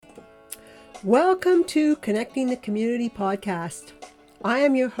Welcome to Connecting the Community podcast. I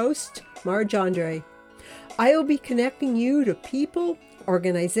am your host, Marge Andre. I will be connecting you to people,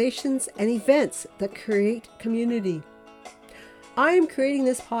 organizations, and events that create community. I am creating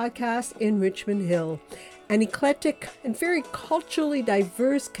this podcast in Richmond Hill, an eclectic and very culturally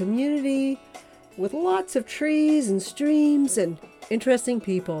diverse community with lots of trees and streams and interesting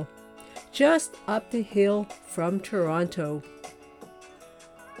people, just up the hill from Toronto.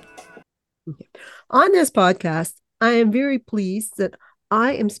 On this podcast, I am very pleased that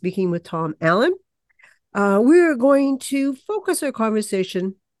I am speaking with Tom Allen. We are going to focus our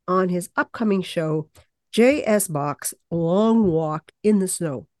conversation on his upcoming show, J.S. Bach's Long Walk in the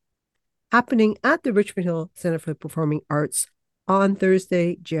Snow, happening at the Richmond Hill Center for the Performing Arts on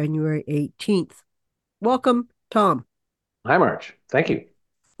Thursday, January 18th. Welcome, Tom. Hi, Marge. Thank you.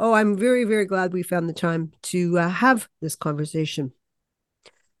 Oh, I'm very, very glad we found the time to have this conversation.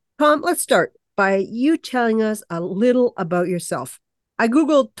 Tom, let's start by you telling us a little about yourself. I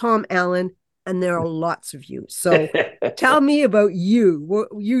Googled Tom Allen, and there are lots of you. So tell me about you.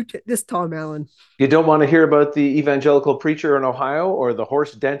 This Tom Allen. You don't want to hear about the evangelical preacher in Ohio, or the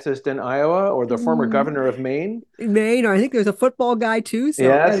horse dentist in Iowa, or the former governor of Maine? Maine, or I think there's a football guy too. So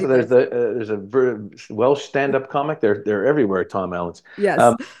Yes, there's a Welsh stand-up comic. They're everywhere, Tom Allen's.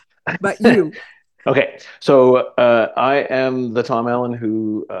 yes, but you. Okay, so I am the Tom Allen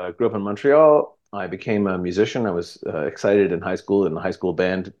who grew up in Montreal. I became a musician. I was excited in high school in the high school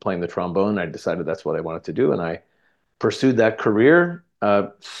band playing the trombone. I decided that's what I wanted to do, and I pursued that career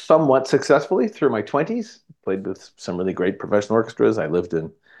somewhat successfully through my 20s. Played with some really great professional orchestras. I lived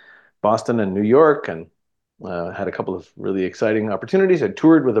in Boston and New York and had a couple of really exciting opportunities. I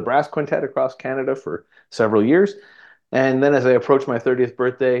toured with a brass quintet across Canada for several years. And then as I approached my 30th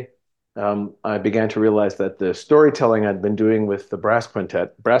birthday, I began to realize that the storytelling I'd been doing with the brass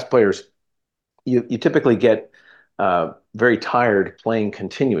quintet, brass players, you typically get very tired playing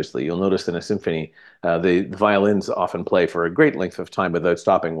continuously. You'll notice in a symphony, the violins often play for a great length of time without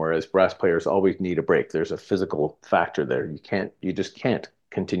stopping, whereas brass players always need a break. There's a physical factor there. You just can't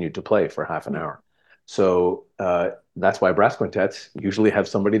continue to play for half an hour. So that's why brass quintets usually have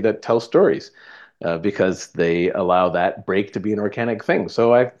somebody that tells stories because they allow that break to be an organic thing.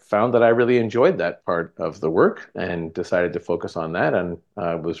 So I found that I really enjoyed that part of the work and decided to focus on that, and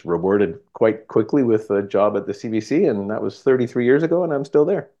was rewarded quite quickly with a job at the CBC, and that was 33 years ago, and I'm still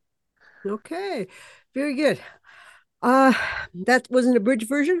there. Okay, very good. Uh, that wasn't a bridge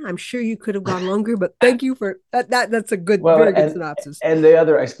version. I'm sure you could have gone longer, but thank you for that. That's a good, Well, very good synopsis. and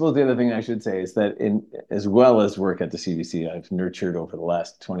I suppose the other thing I should say is that in as well as work at the CBC, I've nurtured over the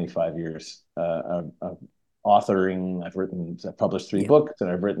last 25 years of authoring. I've published three Yeah. books,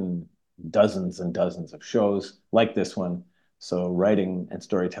 and I've written dozens and dozens of shows like this one. So writing and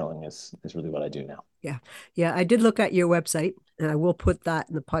storytelling is really what I do now. Yeah. Yeah. I did look at your website and I will put that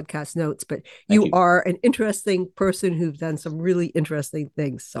in the podcast notes, but Thank you you. are an interesting person who's done some really interesting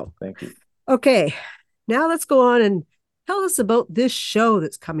things. So, Thank you. okay. Now let's go on and tell us about this show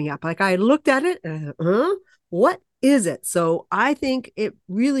that's coming up. Like I looked at it and what is it? So I think it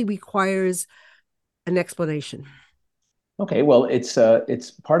really requires an explanation. Okay, well, it's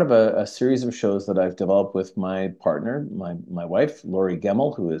part of a series of shows that I've developed with my partner, my wife, Lori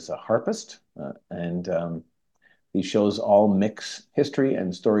Gemmel, who is a harpist, and these shows all mix history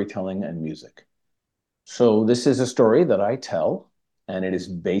and storytelling and music. So this is a story that I tell, and it is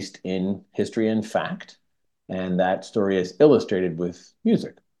based in history and fact, and that story is illustrated with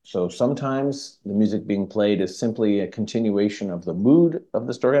music. So sometimes the music being played is simply a continuation of the mood of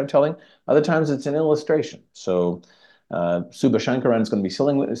the story I'm telling. Other times it's an illustration. So Suba Shankaran is going to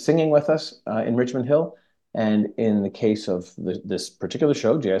be singing with us in Richmond Hill. And in the case of this particular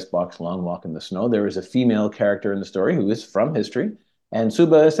show, J.S. Bach's Long Walk in the Snow, there is a female character in the story who is from history, and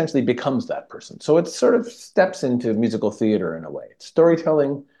Suba essentially becomes that person. So it sort of steps into musical theater in a way. It's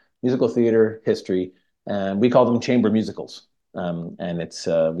storytelling, musical theater, history, and we call them chamber musicals. And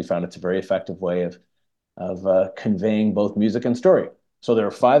we found it's a very effective way of conveying both music and story. So there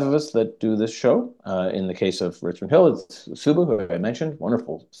are five of us that do this show. In the case of Richmond Hill, it's Suba, who I mentioned,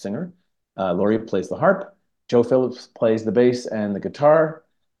 wonderful singer. Laurie plays the harp. Joe Phillips plays the bass and the guitar.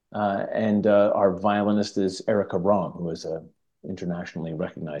 And our violinist is Erica Braun, who is an internationally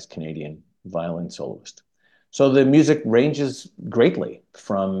recognized Canadian violin soloist. So the music ranges greatly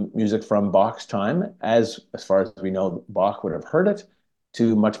from music from Bach's time, as far as we know, Bach would have heard it,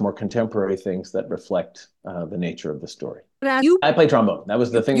 to much more contemporary things that reflect the nature of the story. You I play trombone. That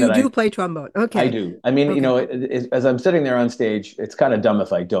was the thing you that do play trombone. I Okay. do. I mean, Okay. as I'm sitting there on stage, it's kind of dumb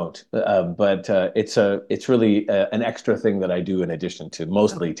if I don't. But it's really an extra thing that I do in addition to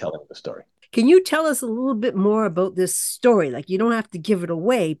mostly Okay. telling the story. Can you tell us a little bit more about this story? Like, you don't have to give it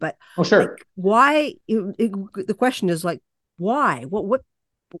away, but Oh, like, sure. why? The question is like, why?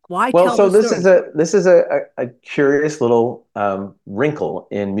 Why Well, tell so the story? this is a curious little wrinkle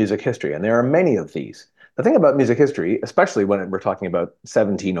in music history, and there are many of these. The thing about music history, especially when we're talking about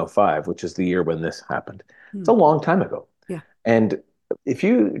 1705, which is the year when this happened, it's Hmm. a long time ago. Yeah. And if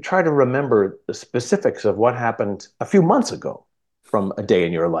you try to remember the specifics of what happened a few months ago from a day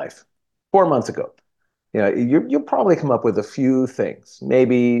in your life, 4 months ago, you'll probably come up with a few things.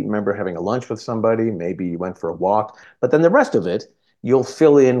 Maybe remember having a lunch with somebody, maybe you went for a walk, but then the rest of it, you'll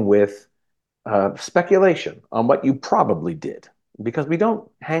fill in with speculation on what you probably did because we don't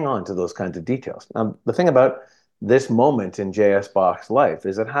hang on to those kinds of details. Now, the thing about this moment in J.S. Bach's life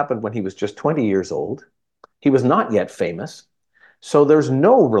is it happened when he was just 20 years old. He was not yet famous. So there's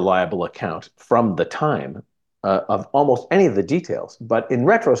no reliable account from the time of almost any of the details. But in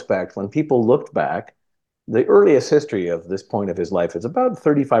retrospect, when people looked back, the earliest history of this point of his life is about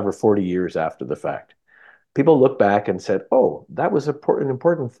 35 or 40 years after the fact. People look back and said, oh, that was an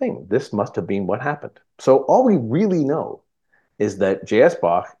important thing. This must have been what happened. So all we really know is that J.S.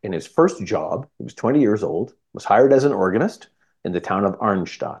 Bach, in his first job, he was 20 years old, was hired as an organist in the town of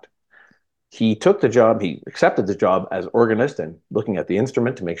Arnstadt. He took the job, he accepted the job as organist and looking at the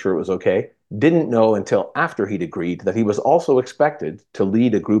instrument to make sure it was okay. Didn't know until after he'd agreed that he was also expected to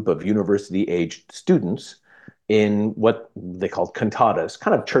lead a group of university aged students in what they called cantatas,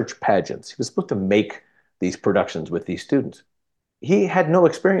 kind of church pageants. He was supposed to make these productions with these students. He had no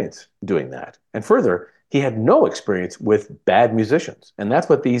experience doing that. And further, he had no experience with bad musicians. And that's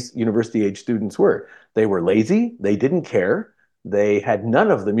what these university age students were. They were lazy, they didn't care. They had none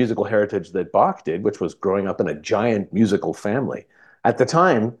of the musical heritage that Bach did, which was growing up in a giant musical family. At the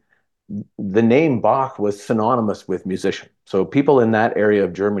time, the name Bach was synonymous with musician. So people in that area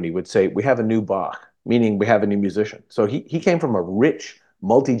of Germany would say, we have a new Bach, meaning we have a new musician. So he came from a rich,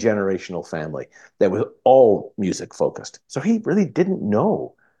 multi-generational family that was all music focused. So he really didn't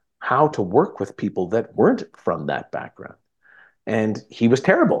know how to work with people that weren't from that background. And he was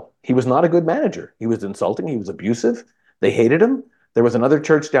terrible. He was not a good manager. He was insulting. He was abusive. They hated him. There was another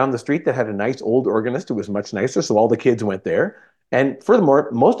church down the street that had a nice old organist who was much nicer. So all the kids went there. And furthermore,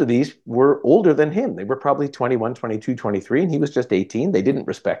 most of these were older than him. They were probably 21, 22, 23, and he was just 18. They didn't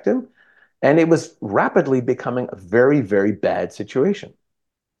respect him. And it was rapidly becoming a very, very bad situation.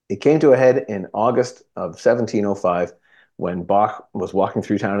 It came to a head in August of 1705 when Bach was walking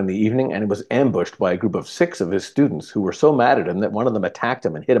through town in the evening and was ambushed by a group of 6 of his students who were so mad at him that one of them attacked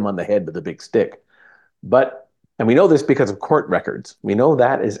him and hit him on the head with a big stick. But, and we know this because of court records, we know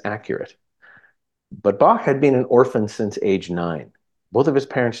that is accurate. But Bach had been an orphan since age 9. Both of his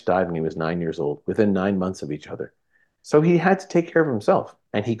parents died when he was 9 years old, within 9 months of each other. So he had to take care of himself,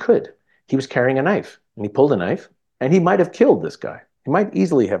 and he could. He was carrying a knife, and he pulled a knife, and he might have killed this guy. He might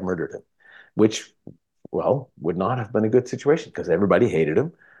easily have murdered him, which, well, would not have been a good situation because everybody hated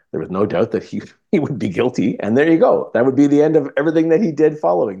him. There was no doubt that he would be guilty. And there you go. That would be the end of everything that he did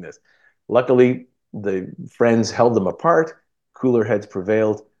following this. Luckily, the friends held them apart, cooler heads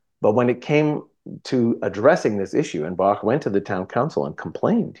prevailed. But when it came to addressing this issue, and Bach went to the town council and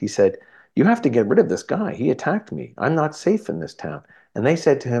complained, he said, you have to get rid of this guy. He attacked me. I'm not safe in this town. And they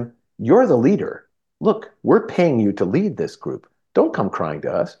said to him, you're the leader. Look, we're paying you to lead this group. Don't come crying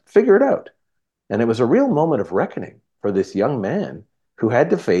to us. Figure it out. And it was a real moment of reckoning for this young man who had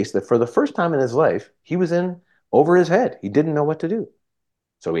to face that for the first time in his life, he was in over his head. He didn't know what to do.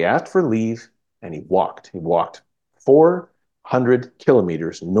 So he asked for leave and he walked. He walked 400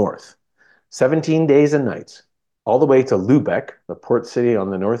 kilometers north, 17 days and nights, all the way to Lubeck, the port city on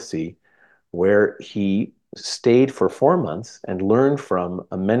the North Sea, where he stayed for 4 months and learned from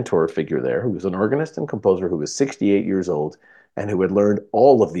a mentor figure there who was an organist and composer who was 68 years old and who had learned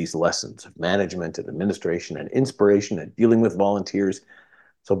all of these lessons of management and administration and inspiration and dealing with volunteers.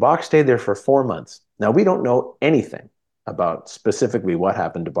 So Bach stayed there for 4 months. Now, we don't know anything about specifically what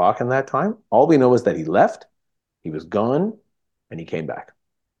happened to Bach in that time. All we know is that he left, he was gone, and he came back.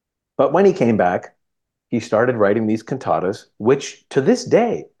 But when he came back, he started writing these cantatas, which to this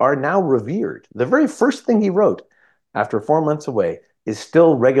day are now revered. The very first thing he wrote after 4 months away is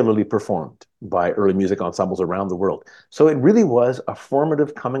still regularly performed by early music ensembles around the world. So it really was a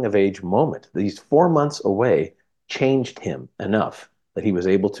formative coming of age moment. These 4 months away changed him enough that he was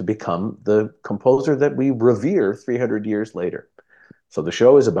able to become the composer that we revere 300 years later. So the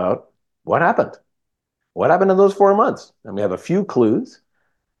show is about what happened. What happened in those 4 months? And we have a few clues,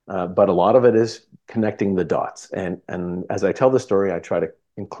 but a lot of it is connecting the dots. And as I tell the story, I try to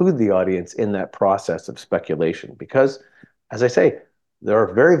include the audience in that process of speculation because, as I say, there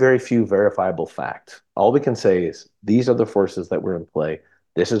are very, very few verifiable facts. All we can say is these are the forces that were in play.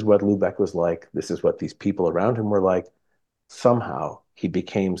 This is what Lubeck was like. This is what these people around him were like. Somehow he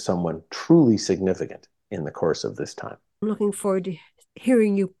became someone truly significant in the course of this time. I'm looking forward to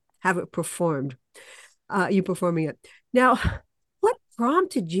hearing you have it performed, you performing it. Now, what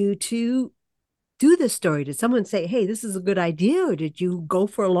prompted you to do this story? Did someone say, hey, this is a good idea? Or did you go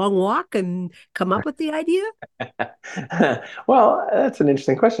for a long walk and come up with the idea? Well, that's an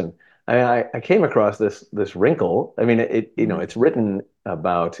interesting question. I came across this wrinkle. I mean, Mm-hmm. it's written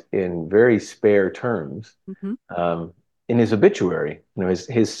about in very spare terms. Mm-hmm. Um, in his obituary,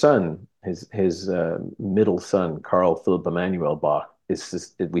 his son, his middle son, Carl Philipp Emanuel Bach,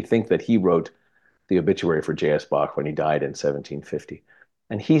 we think that he wrote the obituary for J.S. Bach when he died in 1750.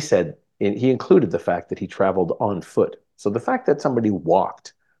 And he said he included the fact that he traveled on foot. So the fact that somebody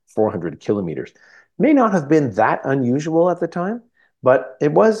walked 400 kilometers may not have been that unusual at the time, but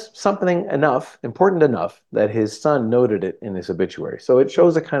it was something enough, important enough, that his son noted it in his obituary. So it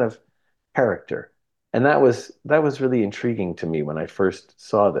shows a kind of character. And that was really intriguing to me when I first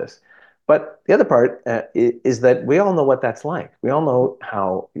saw this. But the other part is that we all know what that's like. We all know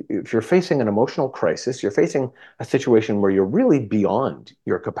how, if you're facing an emotional crisis, you're facing a situation where you're really beyond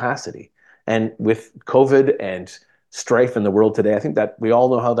your capacity. And with COVID and strife in the world today, I think that we all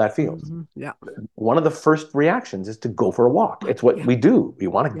know how that feels. Mm-hmm. Yeah. One of the first reactions is to go for a walk. It's what Yeah. we do. We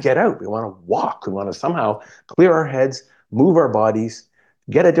want to Yeah. get out. We want to walk. We want to somehow clear our heads, move our bodies,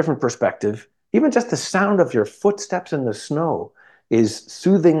 get a different perspective. Even just the sound of your footsteps in the snow is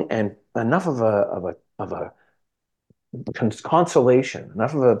soothing and enough of a consolation,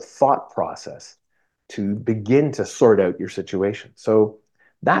 enough of a thought process to begin to sort out your situation. So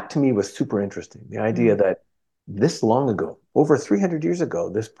that to me was super interesting. The idea Mm-hmm. that this long ago, over 300 years ago,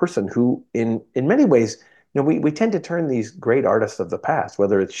 this person who in many ways, we tend to turn these great artists of the past,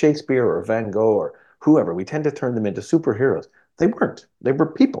 whether it's Shakespeare or Van Gogh or whoever, we tend to turn them into superheroes. They weren't. They were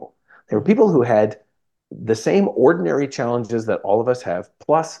people. They were Mm-hmm. people who had the same ordinary challenges that all of us have,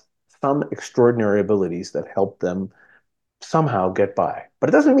 plus some extraordinary abilities that helped them somehow get by. But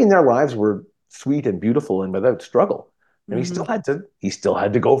it doesn't mean their lives were sweet and beautiful and without struggle. And Mm-hmm. he still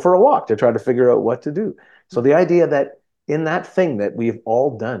had to go for a walk to try to figure out what to do. So the idea that in that thing that we've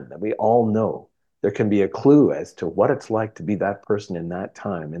all done, that we all know, there can be a clue as to what it's like to be that person in that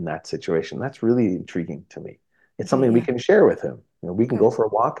time, in that situation. That's really intriguing to me. It's Okay. something we Yeah. can share with him. We can Okay. go for a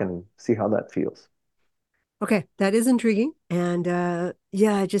walk and see how that feels. Okay. That is intriguing. And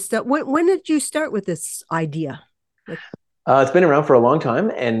yeah, just when did you start with this idea? Like, It's been around for a long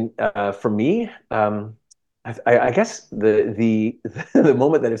time, and for me, I guess the the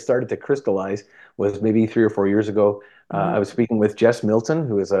moment that it started to crystallize was maybe 3 or 4 years ago. mm-hmm. I was speaking with Jess Milton,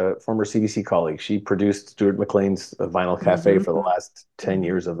 who is a former CBC colleague. She produced Stuart McLean's Vinyl Cafe for the Mm-hmm. last 10 Mm-hmm.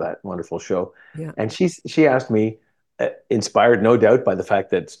 years of that wonderful show, Yeah. and she asked me, inspired no doubt by the fact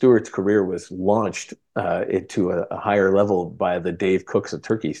that Stuart's career was launched into a higher level by the Dave Cooks a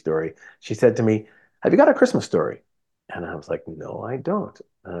Turkey story. She said to me, "Have you got a Christmas story?" And I was like, no, I don't.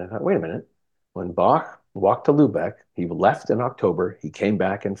 And I thought, wait a minute. When Bach walked to Lubeck, he left in October, he came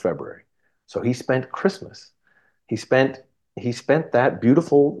back in February. So he spent Christmas. He spent he spent that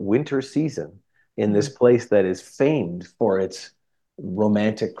beautiful winter season in Mm-hmm. this place that is famed for its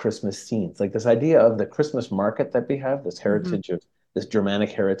romantic Christmas scenes. Like this idea of the Christmas market that we have, this Mm-hmm. heritage of this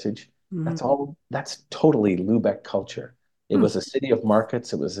Germanic heritage, Mm-hmm. that's totally Lubeck culture. It Hmm. was a city of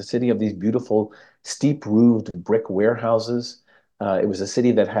markets. It was a city of these beautiful steep roofed brick warehouses. It was a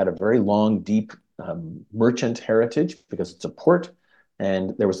city that had a very long, deep merchant heritage because it's a port.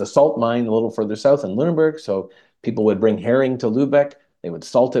 And there was a salt mine a little further south in Lunenburg. So people would bring herring to Lubeck. They would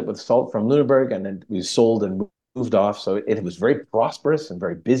salt it with salt from Lunenburg, and then it was sold and moved off. So it was very prosperous and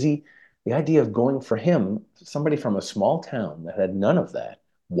very busy. The idea of going for him, somebody from a small town that had none of that,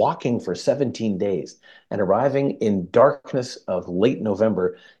 walking for 17 days and arriving in darkness of late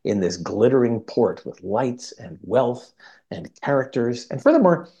November in this glittering port with lights and wealth and characters. And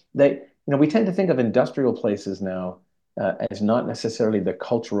furthermore, we tend to think of industrial places now as not necessarily the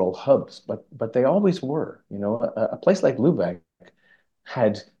cultural hubs, but they always were. A place like Lubeck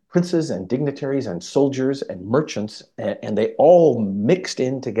had princes and dignitaries and soldiers and merchants, and they all mixed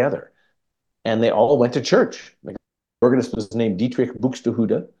in together, and they all went to church. The organist was named Dietrich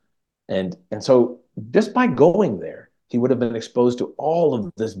Buxtehude, and so just by going there, he would have been exposed to all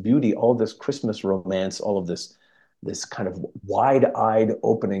of this beauty, all of this Christmas romance, all of this this kind of wide-eyed,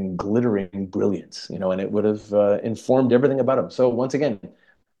 opening, glittering brilliance, and it would have informed everything about him. So once again,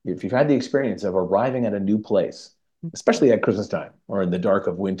 if you've had the experience of arriving at a new place, especially at Christmas time or in the dark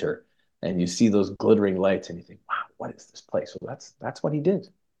of winter, and you see those glittering lights and you think, wow, what is this place? Well, that's what he did.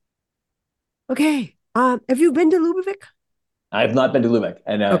 Okay. Have you been to Lubavitch? I have not been to Lubeck,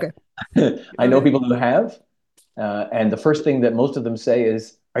 and Okay. I know people who have. And the first thing that most of them say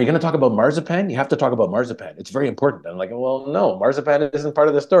is, "Are you going to talk about marzipan? You have to talk about marzipan. It's very important." I'm like, "Well, no, marzipan isn't part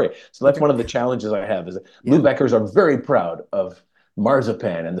of the story." So that's Okay. one of the challenges I have. Is that Yeah. Lubeckers are very proud of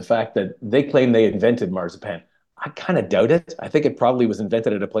marzipan and the fact that they claim they invented marzipan. I kind of doubt it. I think it probably was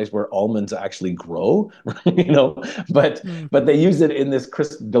invented at a place where almonds actually grow, you know. But Hmm. but they use it in this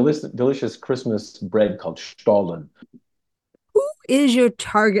delicious Christmas bread called Stollen. Who is your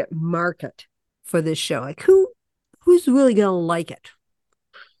target market for this show? Like who's really gonna like it?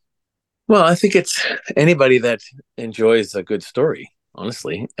 Well, I think it's anybody that enjoys a good story,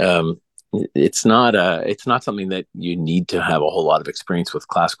 honestly. It's not something that you need to have a whole lot of experience with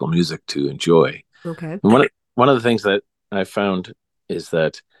classical music to enjoy. Okay. And one of the things that I found is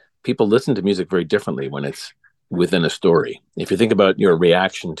that people listen to music very differently when it's within a story. If you think about your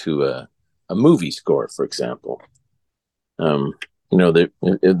reaction to a movie score, for example, um,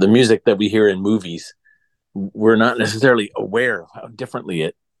 the music that we hear in movies, we're not necessarily aware of how differently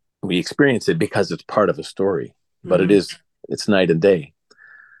it we experience it because it's part of a story, but Mm-hmm. it's night and day.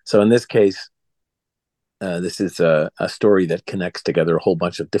 So in this case, this is a story that connects together a whole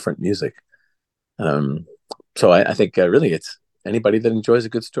bunch of different music. So I think really it's anybody that enjoys a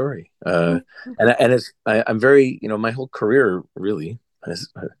good story. And I'm very, my whole career really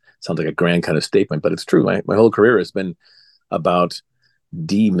sounds like a grand kind of statement, but it's true. My whole career has been about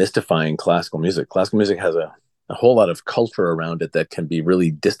demystifying classical music. Classical music has a whole lot of culture around it that can be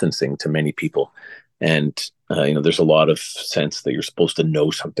really distancing to many people. And there's a lot of sense that you're supposed to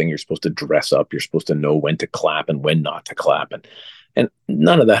know something. You're supposed to dress up. You're supposed to know when to clap and when not to clap. And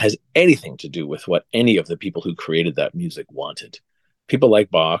none of that has anything to do with what any of the people who created that music wanted. People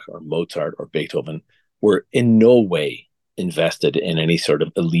like Bach or Mozart or Beethoven were in no way invested in any sort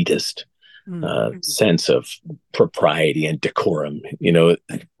of elitist sense of propriety and decorum. In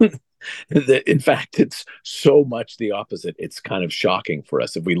fact, it's so much the opposite. It's kind of shocking for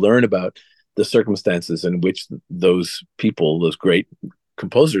us if we learn about the circumstances in which those people, those great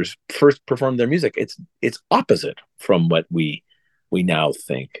composers, first performed their music. It's opposite from what we now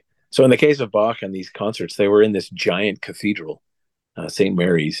think. So in the case of Bach and these concerts, they were in this giant cathedral, St.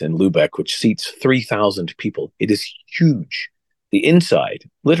 Mary's in Lubeck, which seats 3,000 people. It is huge. The inside,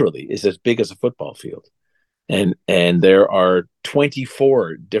 literally, is as big as a football field. And there are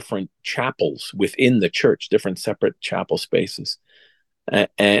 24 different chapels within the church, different separate chapel spaces.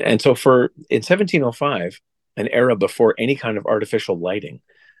 And so in 1705, an era before any kind of artificial lighting,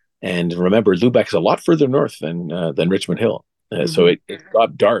 and remember, Lubeck's a lot further north than Richmond Hill. So it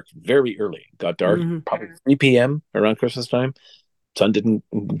got dark very early. It got dark probably 3 p.m. around Christmas time. Sun didn't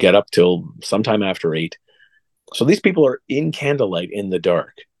get up till sometime after 8. So these people are in candlelight in the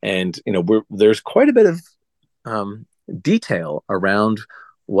dark. And, there's quite a bit of detail around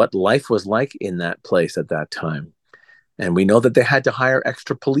what life was like in that place at that time. And we know that they had to hire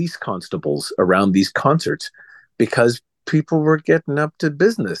extra police constables around these concerts because people were getting up to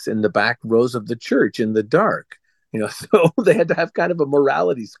business in the back rows of the church in the dark. So they had to have kind of a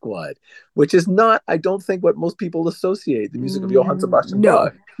morality squad, which is not, I don't think, what most people associate the music of Johann Sebastian No,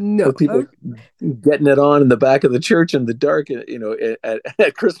 Bach no. with people getting it on in the back of the church in the dark,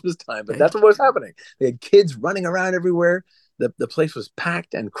 at Christmas time. But that's what was happening. They had kids running around everywhere. The place was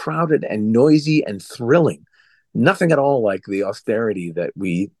packed and crowded and noisy and thrilling. Nothing at all like the austerity that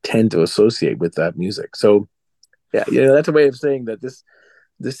we tend to associate with that music. So, yeah, that's a way of saying that this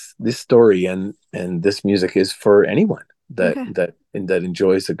story and this music is for anyone that Okay. that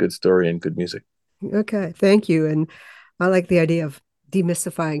enjoys a good story and good music. Okay, thank you. And I like the idea of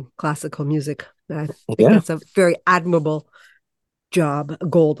demystifying classical music. I think Yeah, that's a very admirable job, a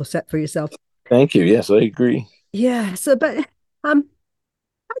goal to set for yourself. thank you. Yes, I agree. Yeah. So, but how do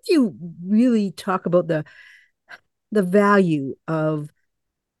you really talk about the value of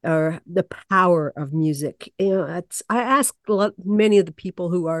or the power of music? It's I ask many of the people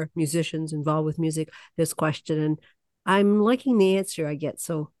who are musicians involved with music this question, and I'm liking the answer I get.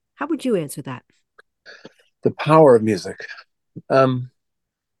 So, how would you answer that? The power of music. Um,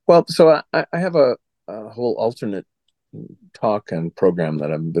 well, so I have a whole alternate talk and program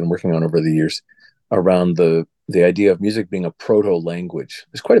that I've been working on over the years around the idea of music being a proto language.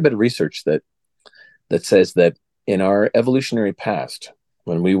 There's quite a bit of research that says that in our evolutionary past,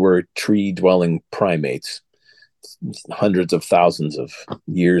 when we were tree dwelling primates, hundreds of thousands of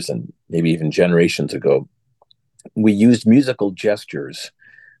years and maybe even generations ago, we used musical gestures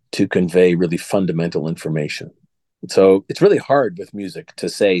to convey really fundamental information. So it's really hard with music to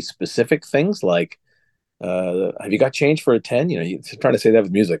say specific things like, have you got change for a 10? You're trying to say that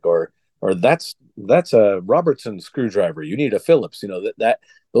with music, or that's a Robertson screwdriver. You need a Phillips. That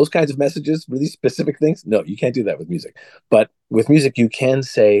those kinds of messages, really specific things. No, you can't do that with music. But with music, you can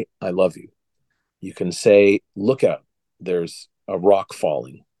say, I love you. You can say, look out, there's a rock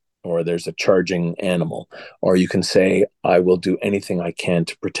falling, or there's a charging animal, or you can say, I will do anything I can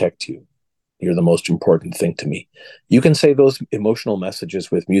to protect you. You're the most important thing to me. You can say those emotional messages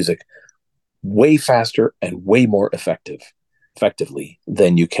with music way faster and way more effectively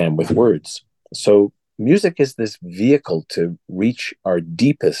than you can with words. So music is this vehicle to reach our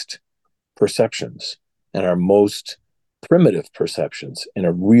deepest perceptions and our most primitive perceptions in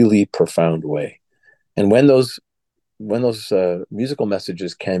a really profound way. And when those musical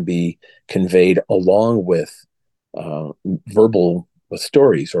messages can be conveyed along with verbal with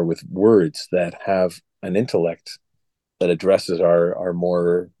stories or with words that have an intellect that addresses our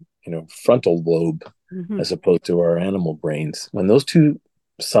more frontal lobe Mm-hmm. as opposed to our animal brains, when those two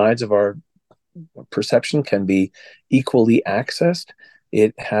sides of our perception can be equally accessed,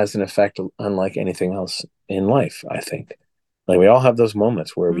 it has an effect unlike anything else in life, I think. Like, we all have those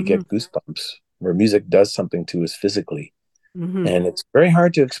moments where we Mm-hmm. get goosebumps, where music does something to us physically. Mm-hmm. And it's very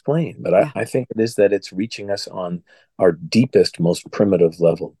hard to explain, but I, Yeah. I think it is that it's reaching us on our deepest, most primitive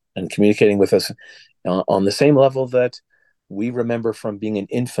level and communicating with us on the same level that we remember from being an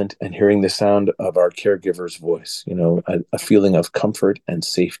infant and hearing the sound of our caregiver's voice, a feeling of comfort and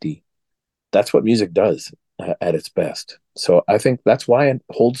safety. That's what music does at its best. So I think that's why it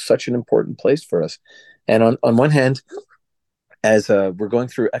holds such an important place for us. And on one hand, as we're going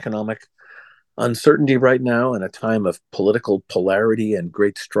through economic uncertainty right now in a time of political polarity and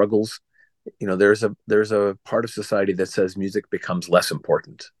great struggles, there's a part of society that says music becomes less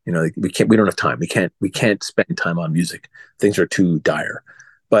important. We don't have time. We can't spend time on music. Things are too dire.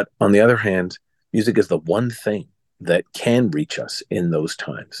 But on the other hand, music is the one thing that can reach us in those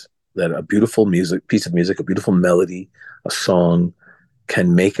times. That a beautiful piece of music, a beautiful melody, a song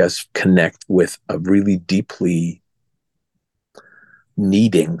can make us connect with a really deeply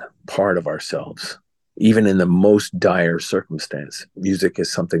needing part of ourselves. Even in the most dire circumstance, music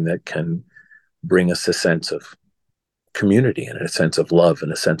is something that can bring us a sense of community and a sense of love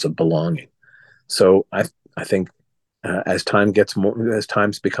and a sense of belonging. So I think as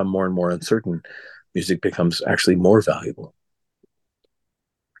times become more and more uncertain, music becomes actually more valuable.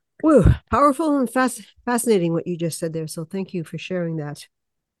 Woo, powerful and fascinating what you just said there. So thank you for sharing that.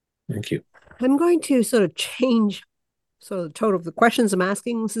 Thank you. I'm going to sort of change sort of the tone of the questions I'm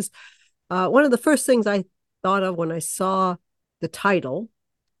asking. This is one of the first things I thought of when I saw the title,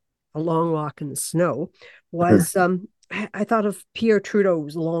 A Long Walk in the Snow, was I thought of Pierre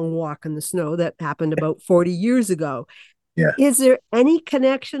Trudeau's Long Walk in the Snow that happened about 40 years ago. Yeah. Is there any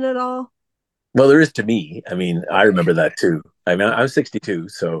connection at all? Well, there is to me. I mean, I Okay. remember that too. I mean, I'm 62,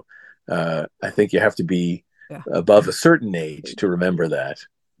 so I think you have to be Yeah. above a certain age to remember that.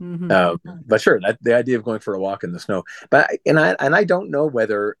 Mm-hmm. But sure, that the idea of going for a walk in the snow. But I don't know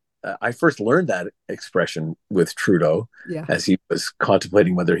whether I first learned that expression with Trudeau Yeah. as he was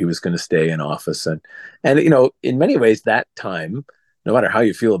contemplating whether he was going to stay in office, and in many ways that time, no matter how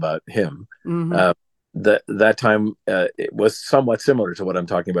you feel about him, Mm-hmm. uh, that time it was somewhat similar to what I'm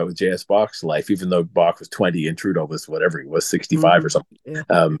talking about with J.S. Bach's life, even though Bach was 20 and Trudeau was whatever he was, 65 Mm-hmm. or something. Yeah.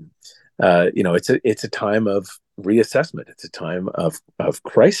 It's a time of reassessment. It's a time of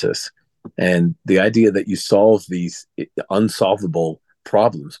crisis, and the idea that you solve these unsolvable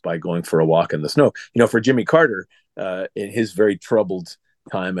problems by going for a walk in the snow. For Jimmy Carter, in his very troubled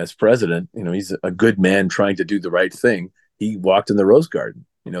time as president, he's a good man trying to do the right thing. He walked in the Rose Garden.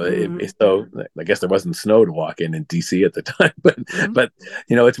 Mm-hmm. So I guess there wasn't snow to walk in DC at the time, but Mm-hmm. but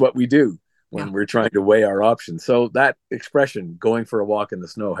it's what we do Yeah. when we're trying to weigh our options. So that expression, going for a walk in the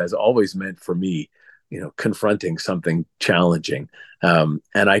snow, has always meant for me, confronting something challenging. And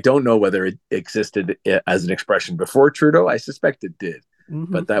I don't know whether it existed as an expression before Trudeau. I suspect it did,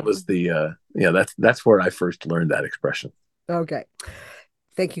 Mm-hmm. but that was that's where I first learned that expression. Okay.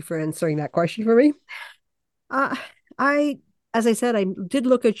 Thank you for answering that question for me. Uh, I, as I said, I did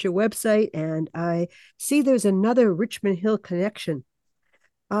look at your website and I see there's another Richmond Hill connection.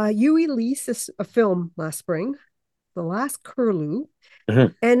 You released a film last spring, The Last Curlew,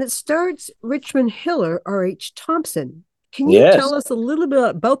 Mhm. and it stars Richmond Hiller, R.H. Thompson. Can you Yes, tell us a little bit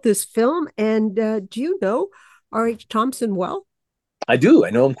about this film? And do you know R.H. Thompson well? I do. I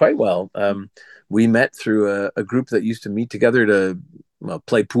know him quite well. we met through a group that used to meet together to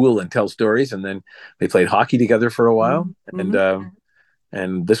play pool and tell stories, and then they played hockey together for a while. Mm-hmm.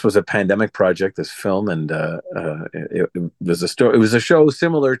 And this was a pandemic project, this film, and it was a story. It was a show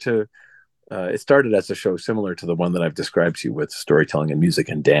similar to. It started as a show similar to the one that I've described to you, with storytelling and music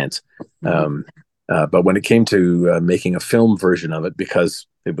and dance. Mm-hmm. But when it came to making a film version of it, because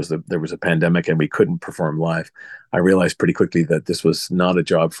there was a pandemic and we couldn't perform live, I realized pretty quickly that this was not a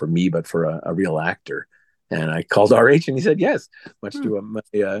job for me, but for a real actor. And I called RH and he said yes, much to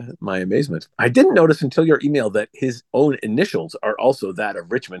my amazement. I didn't notice until your email that his own initials are also that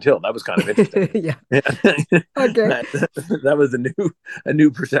of Richmond Hill. That was kind of interesting. Yeah. Okay. That was a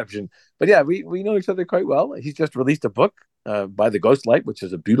new perception. But yeah, we know each other quite well. He's just released a book by the Ghost Light, which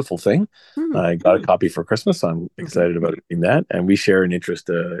is a beautiful thing. I got a copy for Christmas, so I'm excited about reading that. And we share an interest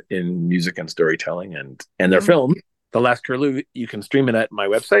in music and storytelling and their film. The Last Curlew, you can stream it at my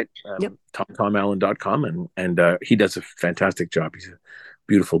website, TomAllen.com, and he does a fantastic job. He's a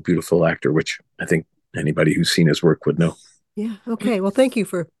beautiful, beautiful actor, which I think anybody who's seen his work would know. Yeah. Okay. Well, thank you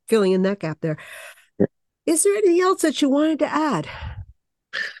for filling in that gap there. Is there anything else that you wanted to add?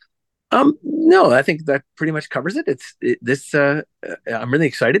 No, I think that pretty much covers it. I'm really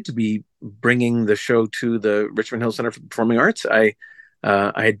excited to be bringing the show to the Richmond Hill Center for Performing Arts. I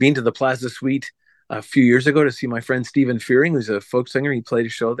had been to the Plaza Suite a few years ago to see my friend Stephen Fearing, who's a folk singer. He played a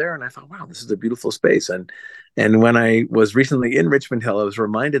show there, and I thought, wow, this is a beautiful space. And when I was recently in Richmond Hill, I was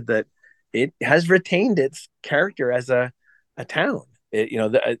reminded that it has retained its character as a town.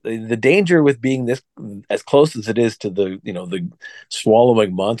 The danger with being this as close as it is to the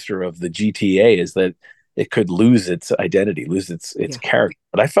swallowing monster of the GTA is that it could lose its identity, lose its character.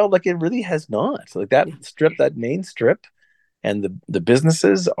 But I felt like it really has not. Like that strip, that main strip, and the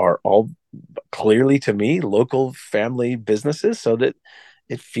businesses are all clearly, to me, local family businesses, so that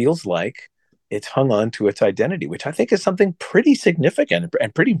it feels like it's hung on to its identity, which I think is something pretty significant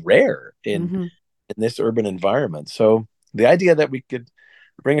and pretty rare in this urban environment. So the idea that we could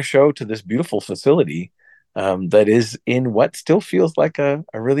bring a show to this beautiful facility that is in what still feels like a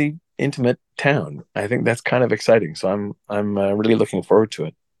really intimate town, I think that's kind of exciting. So I'm really looking forward to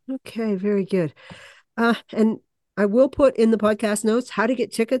it. Okay, very good. And I will put in the podcast notes how to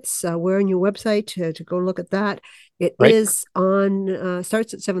get tickets. We're on your website to go look at that. It is on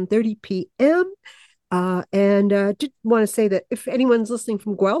starts at 7:30 p.m. And did want to say that if anyone's listening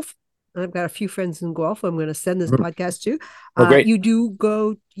from Guelph, I've got a few friends in Guelph I'm going to send this podcast to. Great.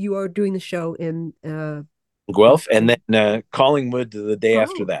 You are doing the show in Guelph, and then Collingwood the day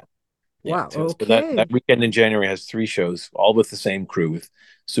after that. Wow. So okay. that weekend in January has 3 shows, all with the same crew, with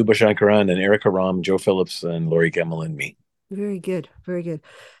Subha Shankaran and Erica Ram, Joe Phillips, and Laurie Gemmell and me. Very good. Very good.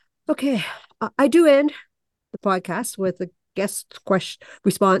 Okay. I do end the podcast with a guest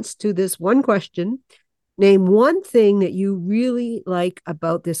response to this one question. Name one thing that you really like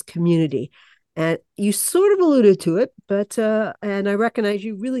about this community. And you sort of alluded to it, but and I recognize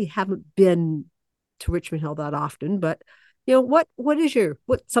you really haven't been to Richmond Hill that often, but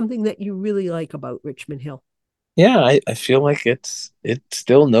what's something that you really like about Richmond Hill? Yeah, I feel like it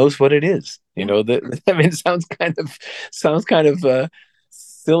still knows what it is. I mean, it sounds kind of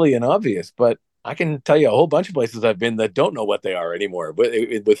silly and obvious, but I can tell you a whole bunch of places I've been that don't know what they are anymore.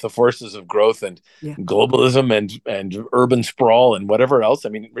 With the forces of growth and globalism and urban sprawl and whatever else. I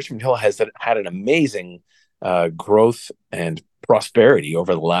mean, Richmond Hill has had an amazing growth and prosperity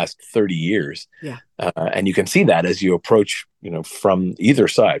over the last 30 years. Yeah. And you can see that as you approach, from either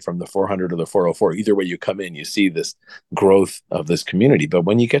side, from the 400 or the 404, either way you come in, you see this growth of this community. But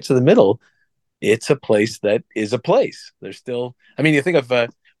when you get to the middle, it's a place that is a place. There's still, I mean, you think of,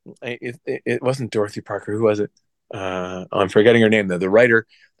 it wasn't Dorothy Parker. Who was it? I'm forgetting her name. The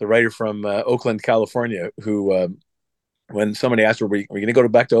writer from Oakland, California, who, when somebody asked her, "Were you going to go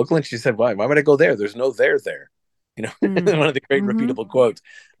back to Oakland?" She said, "Why? Why would I go there? There's no there there." One of the great repeatable quotes.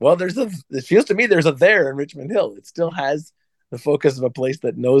 Well, it feels to me there's a there in Richmond Hill. It still has the focus of a place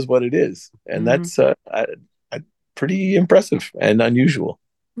that knows what it is, and that's pretty impressive and unusual.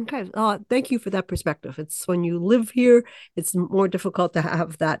 Okay. Thank you for that perspective. It's when you live here, it's more difficult to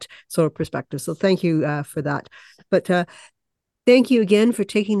have that sort of perspective. So thank you for that. But thank you again for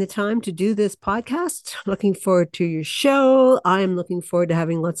taking the time to do this podcast. Looking forward to your show. I'm looking forward to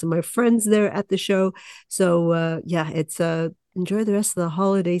having lots of my friends there at the show. So it's enjoy the rest of the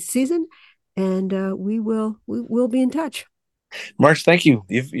holiday season, and we'll be in touch. March, thank you.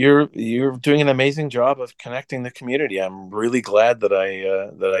 You're doing an amazing job of connecting the community. I'm really glad that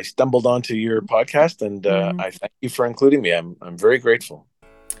I stumbled onto your podcast, and I thank you for including me. I'm very grateful.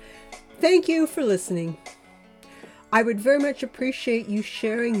 Thank you for listening. I would very much appreciate you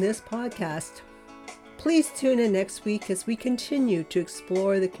sharing this podcast. Please tune in next week as we continue to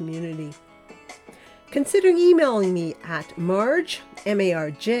explore the community. Consider emailing me at Marge,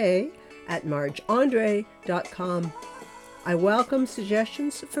 M-A-R-J, at margeandre.com. I welcome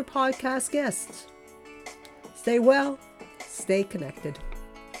suggestions for podcast guests. Stay well, stay connected.